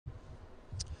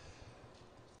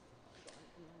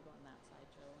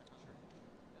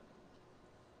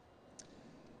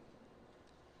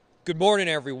Good morning,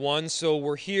 everyone. So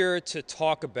we're here to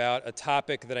talk about a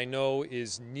topic that I know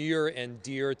is near and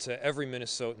dear to every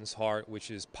Minnesotan's heart,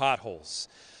 which is potholes.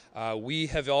 We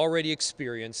have already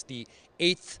experienced the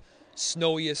 8th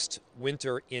snowiest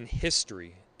winter in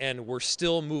history, and we're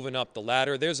still moving up the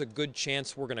ladder. There's a good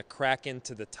chance we're going to crack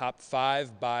into the top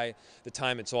 5 by the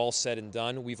time it's all said and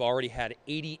done. We've already had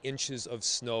 80 inches of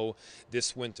snow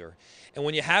this winter. And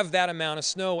when you have that amount of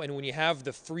snow, and when you have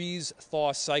the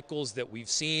freeze-thaw cycles that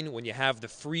we've seen, when you have the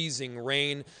freezing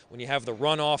rain, when you have the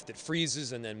runoff that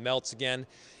freezes and then melts again,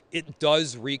 it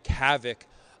does wreak havoc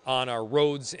on our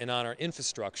roads and on our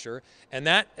infrastructure. And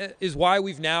that is why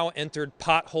we've now entered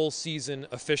pothole season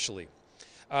officially.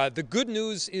 The good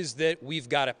news is that we've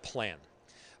got a plan.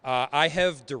 I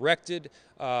have directed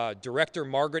Director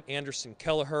Margaret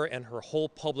Kelliher and her whole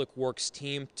public works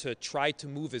team to try to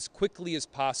move as quickly as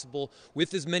possible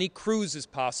with as many crews as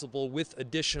possible with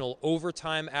additional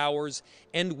overtime hours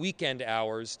and weekend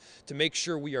hours to make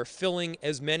sure we are filling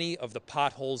as many of the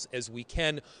potholes as we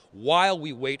can while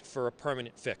we wait for a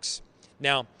permanent fix.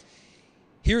 Now,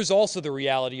 here's also the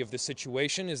reality of the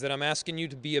situation is that I'm asking you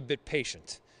to be a bit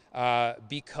patient.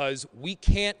 Because we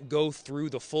can't go through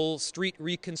the full street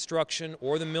reconstruction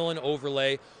or the mill and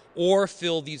overlay or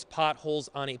fill these potholes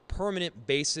on a permanent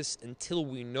basis until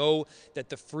we know that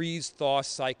the freeze-thaw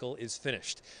cycle is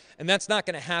finished. And that's not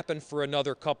going to happen for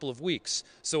another couple of weeks.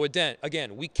 So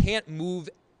again, we can't move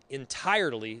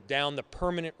entirely down the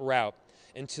permanent route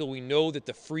until we know that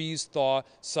the freeze-thaw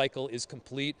cycle is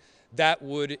complete. That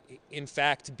would, in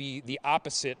fact, be the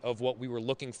opposite of what we were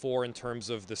looking for in terms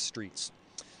of the streets.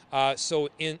 So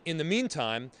in the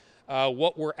meantime,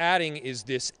 what we're adding is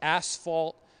this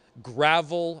asphalt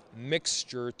gravel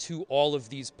mixture to all of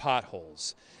these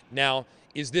potholes. Now,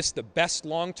 is this the best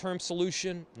long-term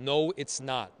solution? No, it's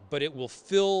not. But it will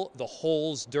fill the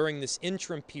holes during this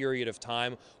interim period of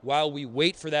time while we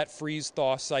wait for that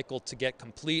freeze-thaw cycle to get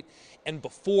complete and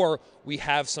before we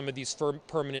have some of these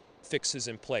permanent fixes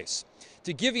in place.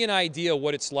 To give you an idea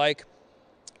what it's like,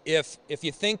 if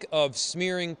you think of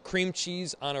smearing cream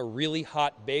cheese on a really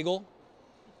hot bagel,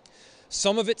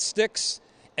 some of it sticks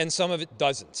and some of it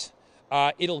doesn't.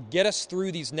 It'll get us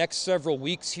through these next several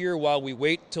weeks here while we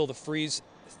wait till the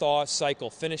freeze-thaw cycle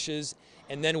finishes,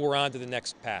 and then we're on to the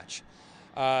next patch.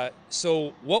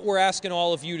 So what we're asking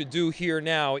all of you to do here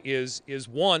now is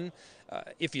one,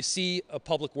 if you see a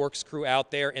public works crew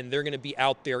out there, and they're going to be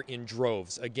out there in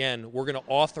droves, again, we're going to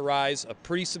authorize a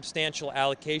pretty substantial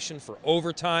allocation for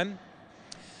overtime,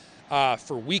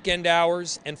 for weekend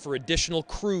hours, and for additional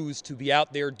crews to be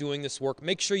out there doing this work.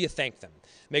 Make sure you thank them.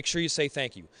 Make sure you say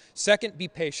thank you. Second, be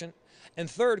patient. And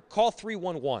third, call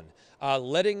 311,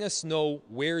 letting us know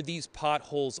where these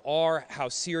potholes are, how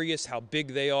serious, how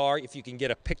big they are. If you can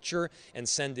get a picture and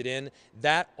send it in,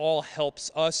 that all helps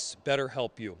us better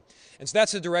help you. And so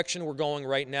that's the direction we're going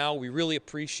right now. We really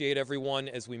appreciate everyone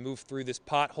as we move through this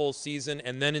pothole season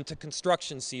and then into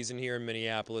construction season here in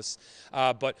Minneapolis.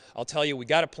 But I'll tell you, we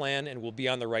got a plan and we'll be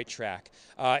on the right track.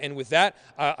 And with that,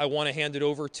 I want to hand it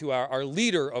over to our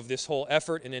leader of this whole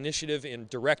effort and initiative and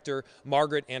Director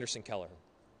Margaret Kelliher.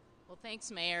 Well, thanks,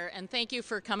 Mayor, and thank you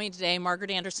for coming today. Margaret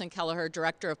Kelliher,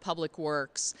 Director of Public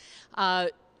Works.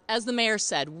 As the mayor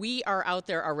said, we are out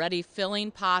there already filling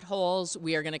potholes.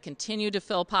 We are going to continue to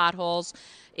fill potholes.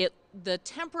 The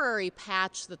temporary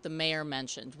patch that the mayor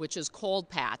mentioned, which is cold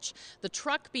patch, the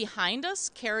truck behind us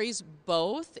carries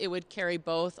both. It would carry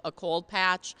both a cold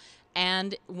patch,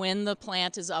 and when the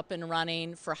plant is up and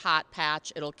running for hot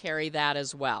patch, it'll carry that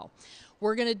as well.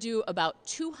 We're going to do about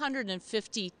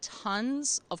 250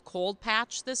 tons of cold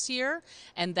patch this year,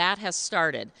 and that has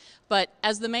started. But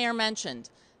as the mayor mentioned,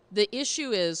 the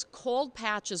issue is cold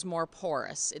patch is more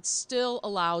porous. It still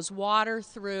allows water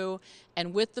through,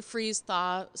 and with the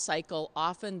freeze-thaw cycle,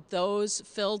 often those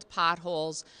filled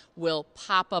potholes will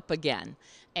pop up again.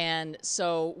 And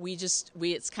so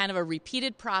it's kind of a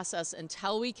repeated process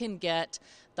until we can get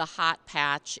the hot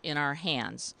patch in our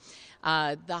hands.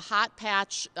 The hot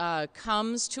patch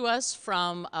comes to us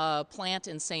from a plant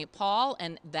in St. Paul,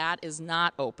 and that is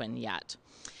not open yet.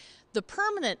 The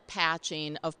permanent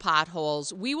patching of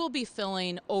potholes, we will be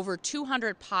filling over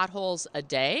 200 potholes a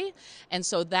day, and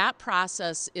so that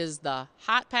process is the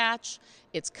hot patch,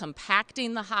 it's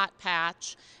compacting the hot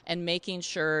patch, and making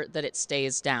sure that it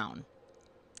stays down.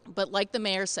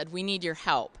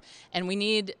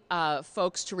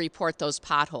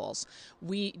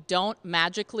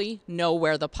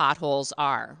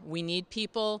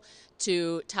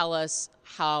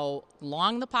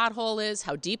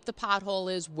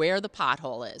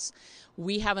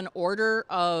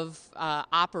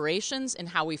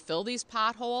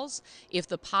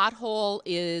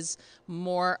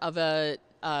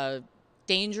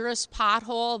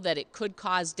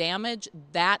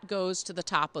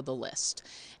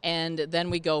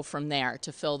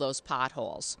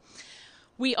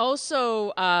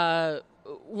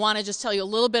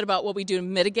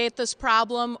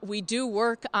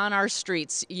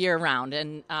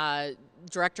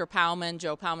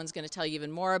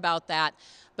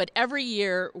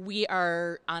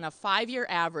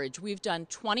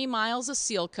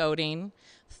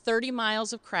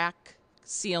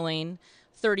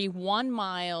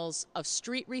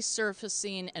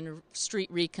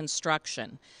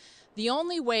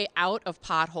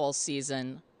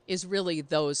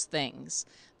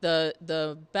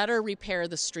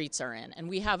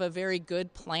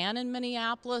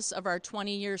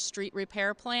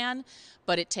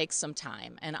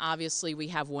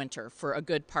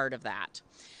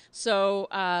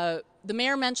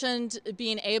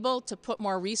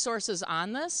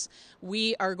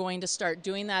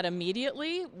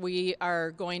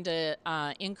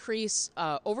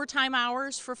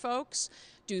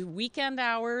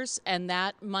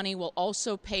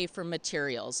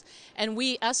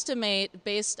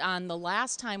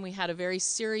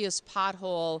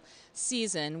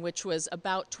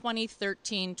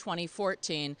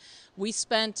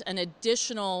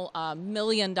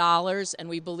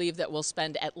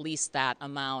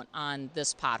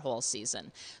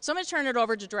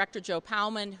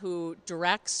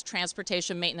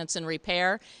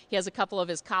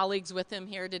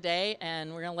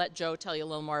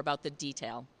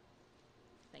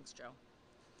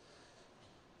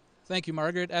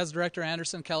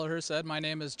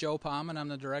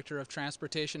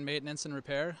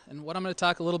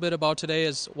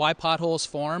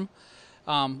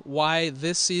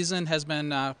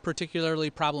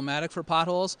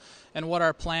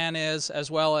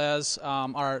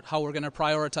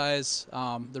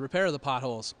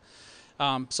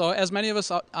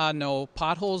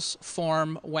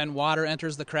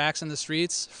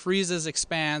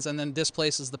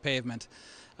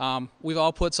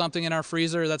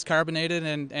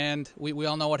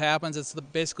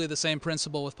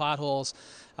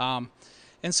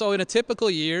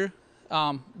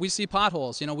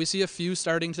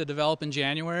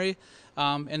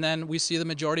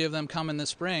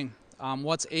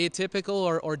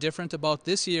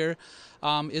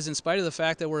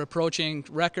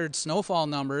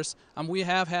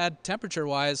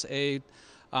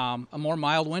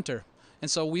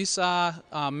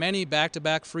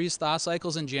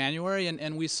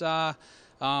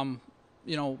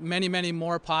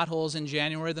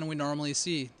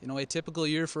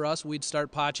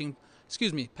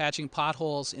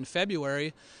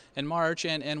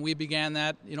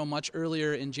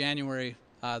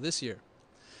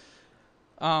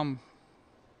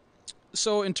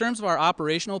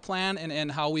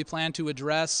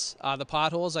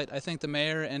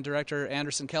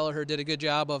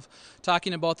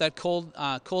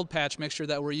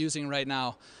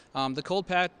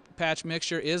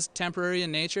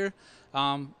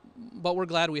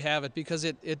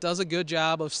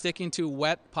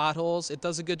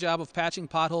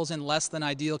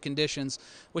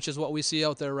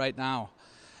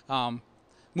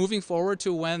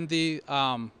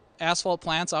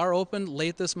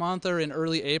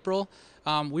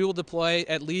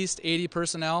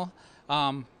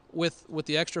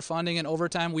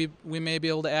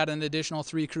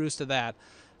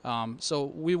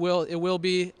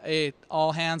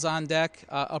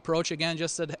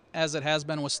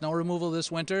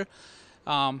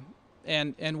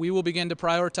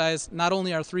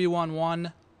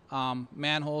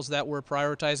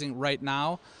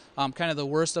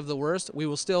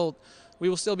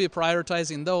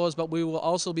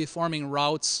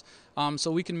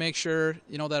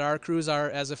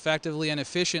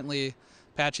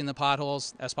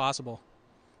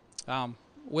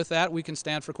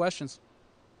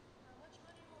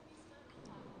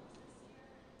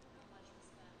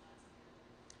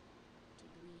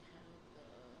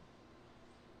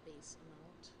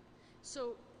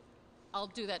 I'll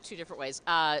do that two different ways.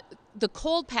 The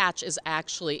cold patch is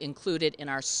actually included in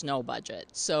our snow budget.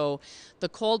 So the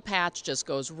cold patch just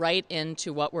goes right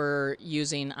into what we're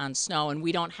using on snow, and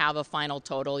we don't have a final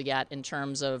total yet in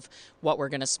terms of what we're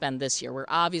going to spend this year. We're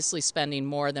obviously spending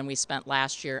more than we spent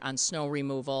last year on snow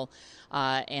removal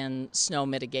and snow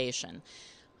mitigation.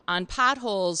 On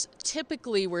potholes,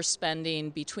 typically we're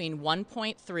spending between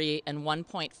 $1.3 and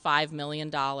 $1.5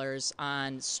 million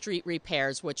on street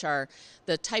repairs, which are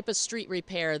the type of street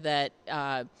repair that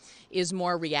is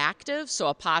more reactive. So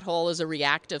a pothole is a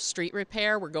reactive street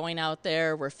repair. We're going out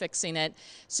there, we're fixing it.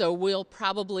 So we'll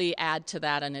probably add to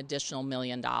that an additional $1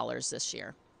 million this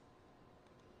year.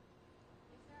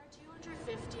 Is there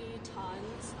 250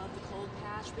 tons of the cold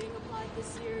patch being applied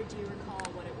this year? Do you recall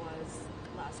what it was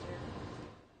last year?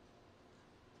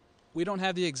 We don't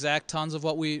have the exact tons of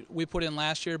what we put in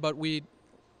last year, but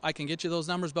I can get you those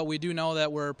numbers, but we do know that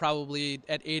we're probably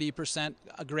at 80%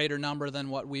 a greater number than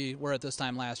what we were at this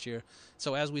time last year.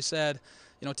 So as we said,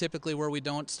 typically where we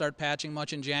don't start patching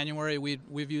much in January,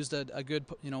 we've used a good,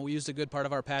 we used a good part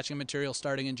of our patching material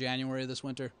starting in January this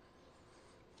winter. What is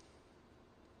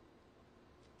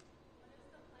the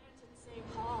plant in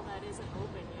St. Paul that isn't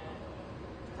open yet?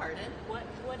 Pardon? What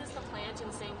is the plant in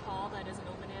St. Paul that isn't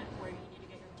open yet where you need to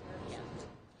get your materials?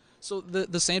 So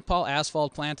the St. Paul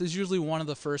asphalt plant is usually one of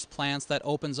the first plants that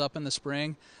opens up in the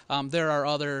spring. There are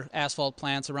other asphalt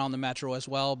plants around the metro as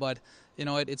well, but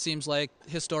it seems like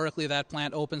historically that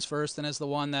plant opens first and is the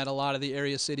one that a lot of the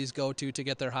area cities go to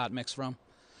get their hot mix from.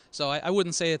 So I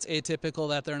wouldn't say it's atypical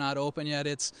that they're not open yet.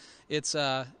 It's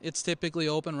typically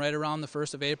open right around the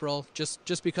 1st of April,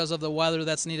 just because of the weather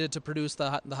that's needed to produce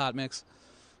the hot mix.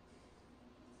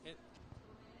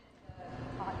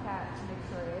 Hot patch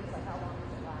mixture is? Like, how long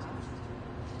does it last?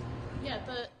 Yeah,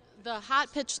 the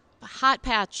hot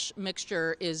patch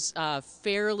mixture is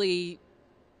fairly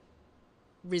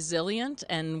resilient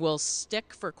and will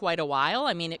stick for quite a while.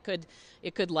 I mean, it could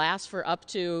last for up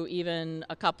to even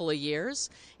a couple of years.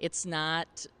 It's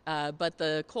not, but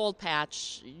the cold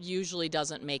patch usually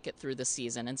doesn't make it through the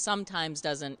season, and sometimes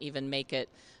doesn't even make it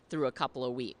through a couple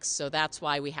of weeks. So that's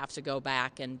why we have to go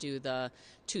back and do the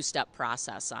two-step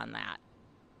process on that.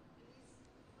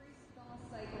 Freeze-thaw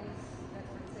cycles, that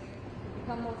sort of thing,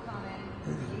 become more common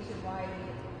nationwide.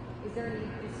 Is there any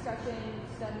discussion,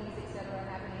 studies, et cetera,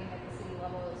 happening at the city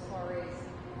level as far as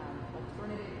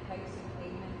alternative types of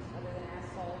pavement other than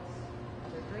asphalt?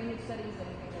 Are there drainage studies,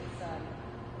 anything that's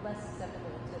less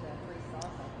susceptible to the freeze-thaw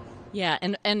cycles? Yeah,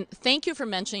 and thank you for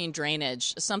mentioning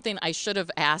drainage. Something I should have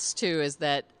asked too is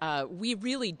that we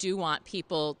really do want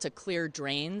people to clear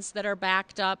drains that are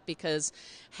backed up, because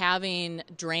having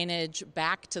drainage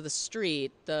back to the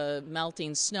street, the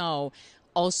melting snow,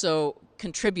 also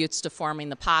contributes to forming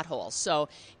the potholes. So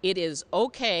it is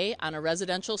okay on a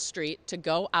residential street to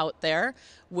go out there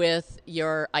with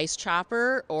your ice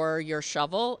chopper or your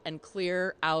shovel and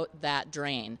clear out that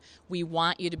drain. We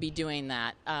want you to be doing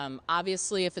that.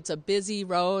 Obviously, if it's a busy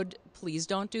road, please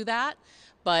don't do that.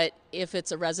 But if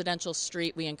it's a residential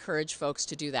street, we encourage folks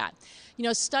to do that.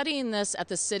 Studying this at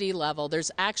the city level,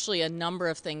 there's actually a number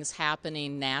of things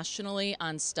happening nationally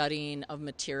on studying of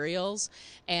materials.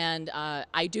 And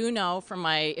I do know from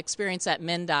my experience at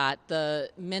MnDOT, the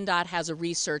MnDOT has a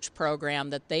research program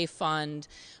that they fund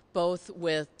both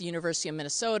with the University of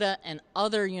Minnesota and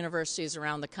other universities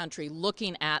around the country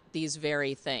looking at these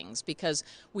very things, because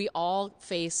we all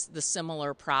face the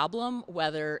similar problem,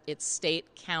 whether it's state,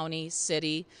 county,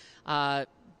 city.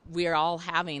 We are all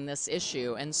having this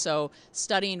issue. And so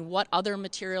studying what other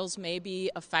materials may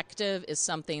be effective is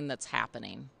something that's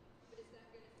happening. But is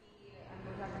that going to be,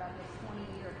 we're talking about this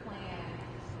 20-year plan,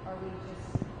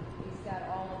 is that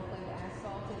all open to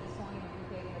asphalt at this point, and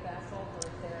repaving with asphalt, or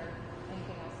is there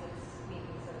anything else that's being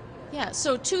considered here? Yeah,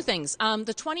 so two things.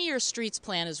 The 20-year streets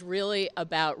plan is really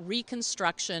about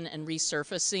reconstruction and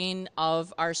resurfacing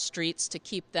of our streets to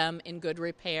keep them in good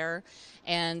repair.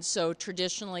 And so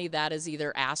traditionally that is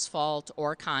either asphalt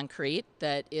or concrete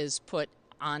that is put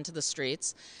onto the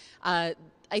streets. I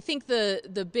think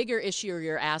the bigger issue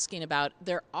you're asking about,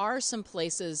 there are some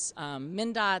places,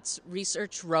 MnDOT's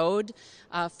Research Road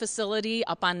facility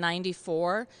up on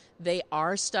 94, they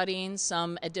are studying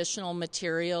some additional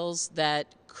materials that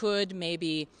could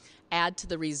maybe add to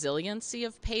the resiliency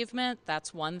of pavement.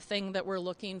 That's one thing that we're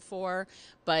looking for,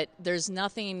 but there's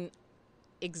nothing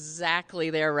exactly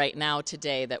there right now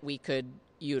today that we could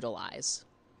utilize.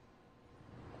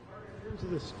 In terms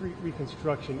of the street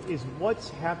reconstruction, is what's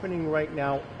happening right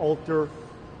now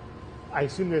I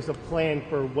assume there's a plan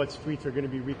for what streets are going to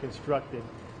be reconstructed.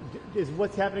 Is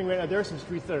what's happening right now, there are some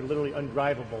streets that are literally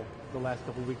undrivable. the last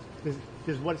couple of weeks.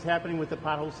 Does what's happening with the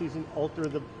pothole season alter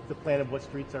the plan of what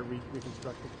streets are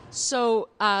reconstructed? So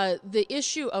the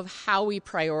issue of how we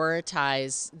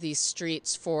prioritize these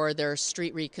streets for their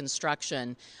street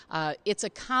reconstruction, it's a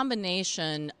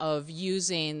combination of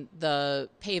using the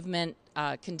pavement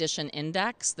condition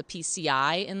index, the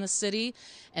PCI in the city.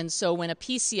 And so when a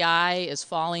PCI is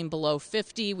falling below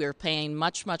 50, we're paying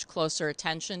much, much closer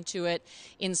attention to it.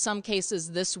 In some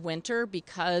cases this winter,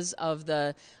 because of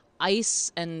the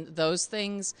ice and those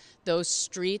things, those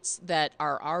streets that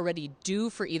are already due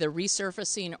for either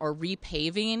resurfacing or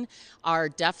repaving are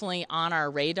definitely on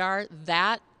our radar.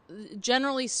 That,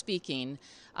 generally speaking,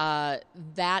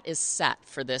 that is set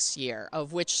for this year,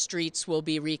 of which streets will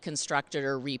be reconstructed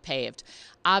or repaved.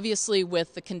 Obviously,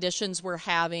 with the conditions we're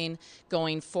having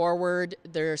going forward,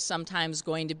 there's sometimes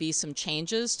going to be some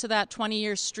changes to that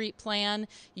 20-year street plan.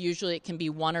 Usually it can be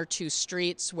one or two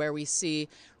streets where we see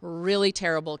really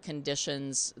terrible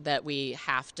conditions that we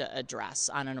have to address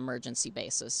on an emergency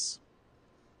basis.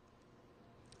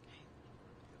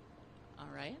 All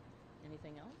right.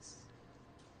 Anything else?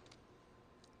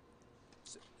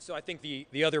 So I think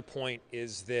the other point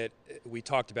is that we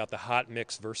talked about the hot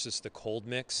mix versus the cold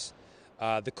mix.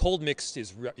 The cold mix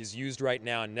is used right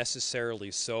now,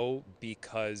 necessarily so,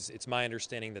 because it's my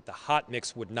understanding that the hot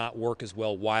mix would not work as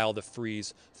well while the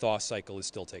freeze-thaw cycle is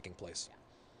still taking place.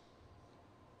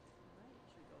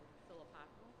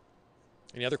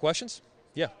 Any other questions?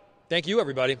 Yeah. Thank you,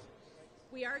 everybody.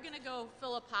 We are going to go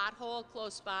fill a pothole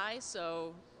close by,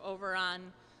 so over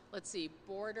on, let's see,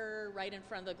 border right in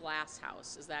front of the glass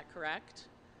house. Is that correct?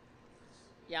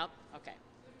 Yep. Okay.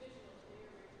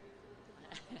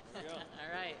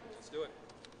 All right. Let's do it.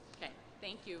 Okay.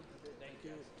 Thank you. Thank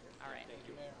you. All right. Thank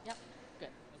you. Yep.